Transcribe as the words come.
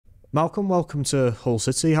Malcolm, welcome to Hull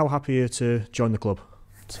City. How happy are you to join the club?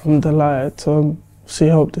 So I'm delighted to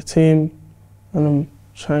help the team and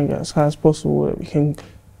try and get as high as possible that we can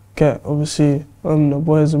get. Obviously, the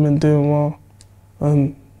boys have been doing well.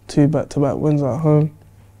 2 back-to-back wins at home.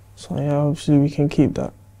 So yeah, obviously we can keep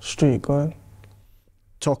that streak going.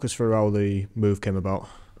 Talk us through how the move came about.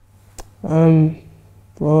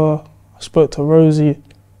 Well, I spoke to Rosie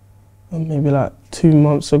maybe like 2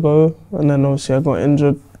 months ago, and then obviously I got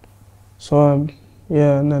injured. So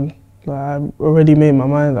yeah, and then I already made my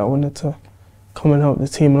mind that I wanted to come and help the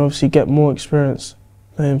team and obviously get more experience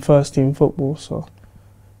playing first team football. So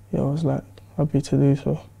yeah, I was like happy to do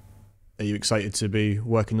so. Are you excited to be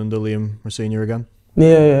working under Liam Rosenior again?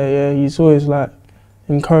 Yeah. He's always like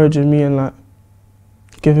encouraging me and like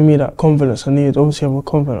giving me that confidence I need. Obviously I'm a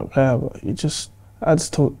confident player, but it just adds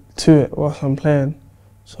to it whilst I'm playing.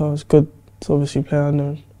 So it's good to obviously play under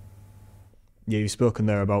him. Yeah, you've spoken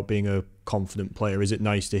there about being a confident player. Is it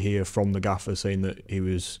nice to hear from the gaffer saying that you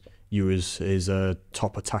was his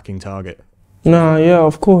top attacking target? Nah, yeah,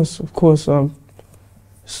 of course. So,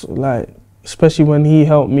 like, especially when he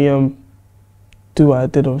helped me do what I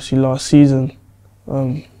did obviously last season.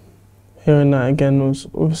 Hearing that again was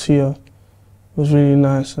obviously was really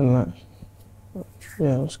nice, and like,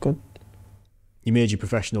 yeah, it was good. You made your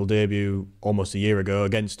professional debut almost a year ago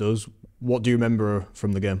against us. What do you remember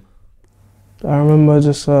from the game? I remember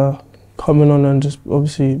just coming on and just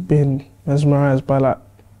obviously being mesmerised by like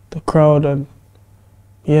the crowd, and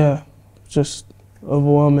yeah, just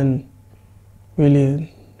overwhelming. Really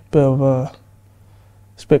a bit of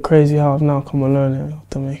it's a bit crazy how I've now come alone here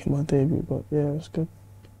after making my debut, but yeah, it was good.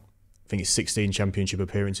 I think it's 16 championship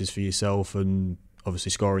appearances for yourself, and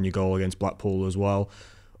obviously scoring your goal against Blackpool as well.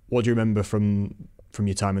 What do you remember from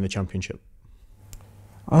your time in the championship?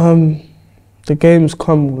 The games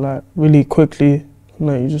come like really quickly.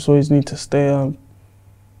 Like, you just always need to stay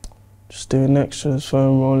just doing extras,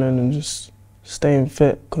 foam rolling, and just staying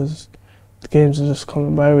fit, because the games are just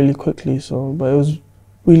coming by really quickly. So, but it was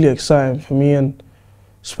really exciting for me, and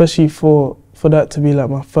especially for that to be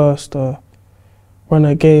like my first run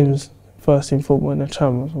of games, first team football in the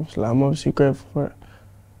Champions. I'm obviously grateful for it.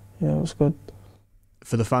 Yeah, it was good.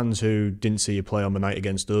 For the fans who didn't see you play on the night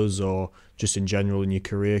against us, or just in general in your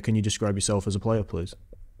career, can you describe yourself as a player, please?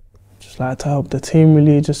 Just like to help the team,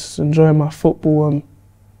 really, just enjoy my football,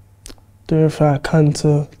 do everything I can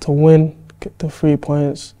to win, get the 3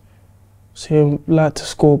 points. Like to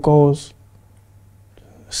score goals,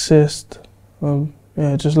 assist.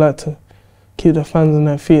 Yeah, just like to keep the fans on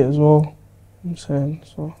their feet as well. I'm saying,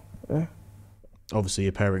 so yeah. Obviously,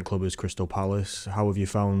 your parent club is Crystal Palace. How have you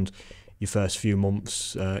found your first few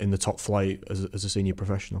months in the top flight as a senior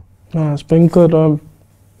professional? No, it's been good.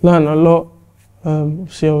 Learned a lot.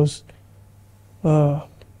 Obviously, I was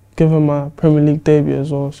given my Premier League debut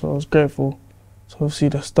as well, so I was grateful to obviously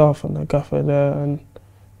the staff and the gaffer there, and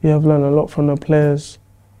yeah, I've learned a lot from the players.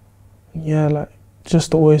 And yeah, like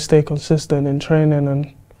just to always stay consistent in training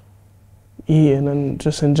and eating and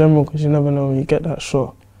just in general, because you never know when you get that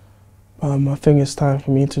shot. I think it's time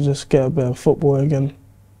for me to just get a bit of football again.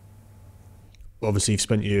 Obviously, you've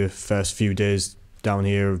spent your first few days down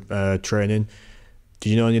here training. Did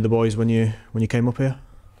you know any of the boys when you came up here?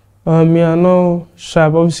 Yeah, I know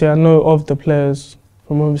Shab. Obviously, I know of the players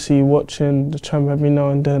from obviously watching the Champ every now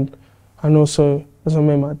and then, and also as I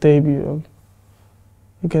made my debut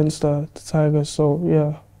against the Tigers. So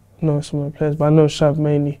yeah, I know some of the players, but I know Shab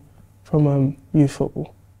mainly from youth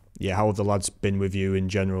football. Yeah, how have the lads been with you in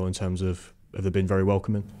general in terms of, have they been very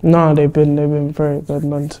welcoming? No, they've been very good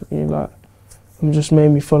man to me. Like, just made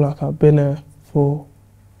me feel like I've been here for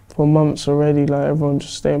months already. Like, everyone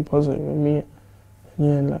just staying positive with me.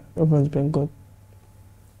 Yeah, like everyone's been good.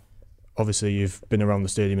 Obviously, you've been around the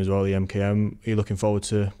stadium as well, the MKM. Are you looking forward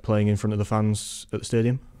to playing in front of the fans at the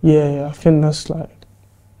stadium? Yeah, I think that's like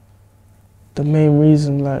the main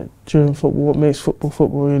reason, like during football, what makes football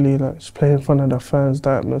really, like just playing in front of the fans, the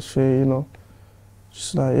atmosphere, you know.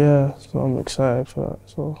 Just like, yeah, so I'm excited for that,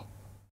 so.